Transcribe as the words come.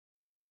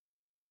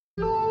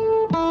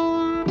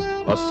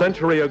A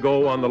century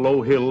ago, on the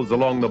low hills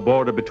along the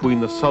border between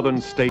the southern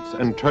states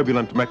and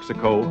turbulent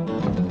Mexico,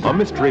 a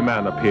mystery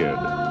man appeared.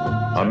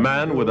 A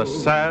man with a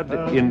sad,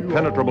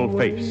 impenetrable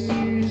face.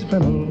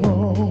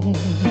 Django!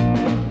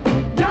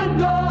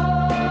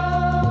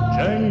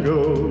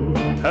 Django,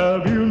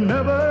 have you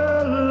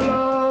never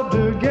loved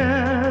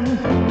again?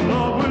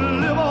 Love will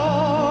live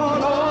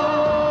on,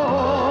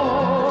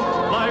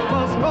 life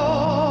must go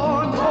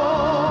on,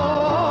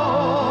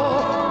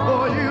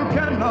 for you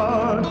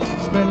cannot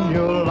spend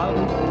your life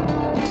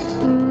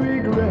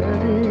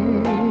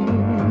regretting.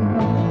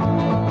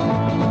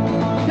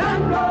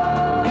 Django!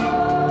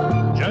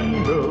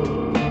 Django!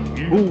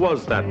 Who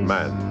was that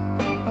man?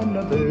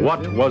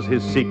 What was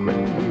his secret?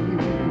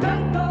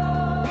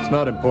 It's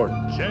not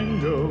important.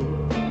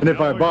 And if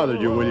I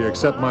bothered you, will you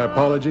accept my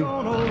apology? He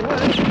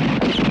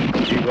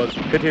was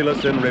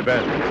pitiless in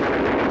revenge,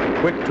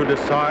 quick to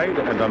decide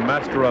and a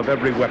master of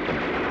every weapon.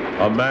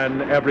 A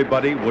man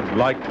everybody would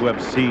like to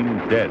have seen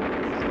dead.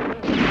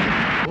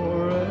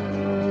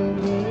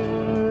 Forever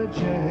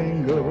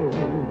Django.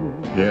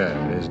 Yeah,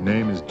 his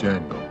name is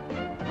Django.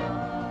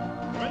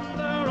 When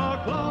there are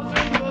clouds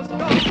in the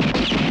sky.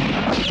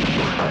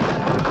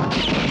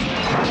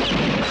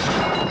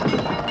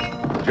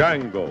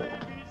 Django,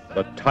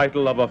 the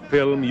title of a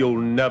film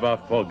you'll never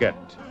forget.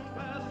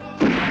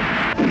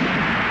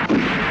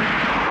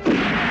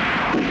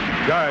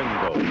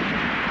 Django.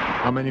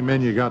 How many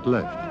men you got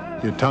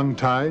left? You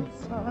tongue-tied?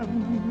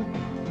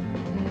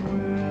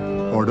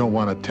 Or don't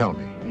want to tell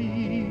me?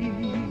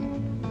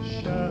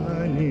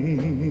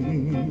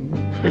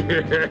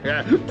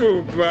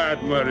 Too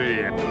bad,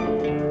 Maria.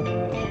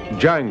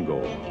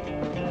 Django,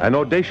 an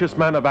audacious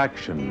man of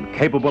action,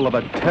 capable of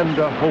a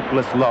tender,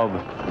 hopeless love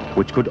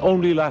which could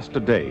only last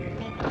a day,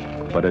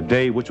 but a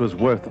day which was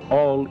worth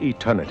all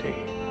eternity.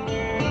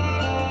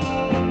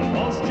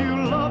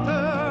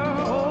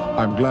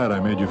 I'm glad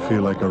I made you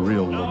feel like a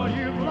real woman.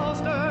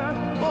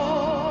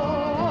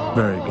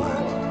 Very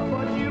glad.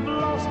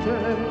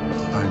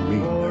 I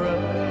mean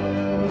that.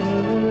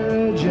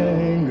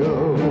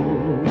 Django.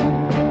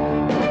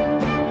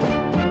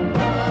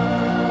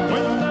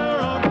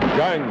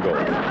 Django,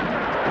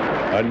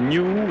 a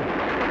new,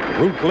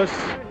 ruthless,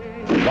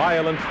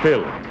 violent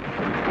film.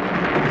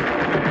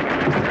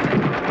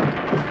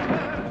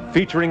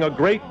 Featuring a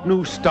great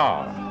new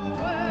star,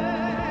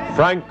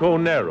 Franco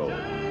Nero,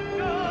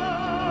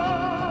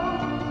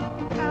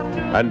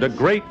 and a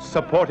great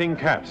supporting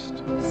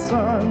cast.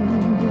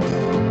 Sun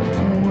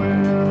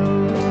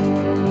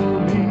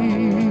will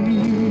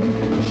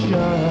be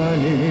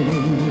shining.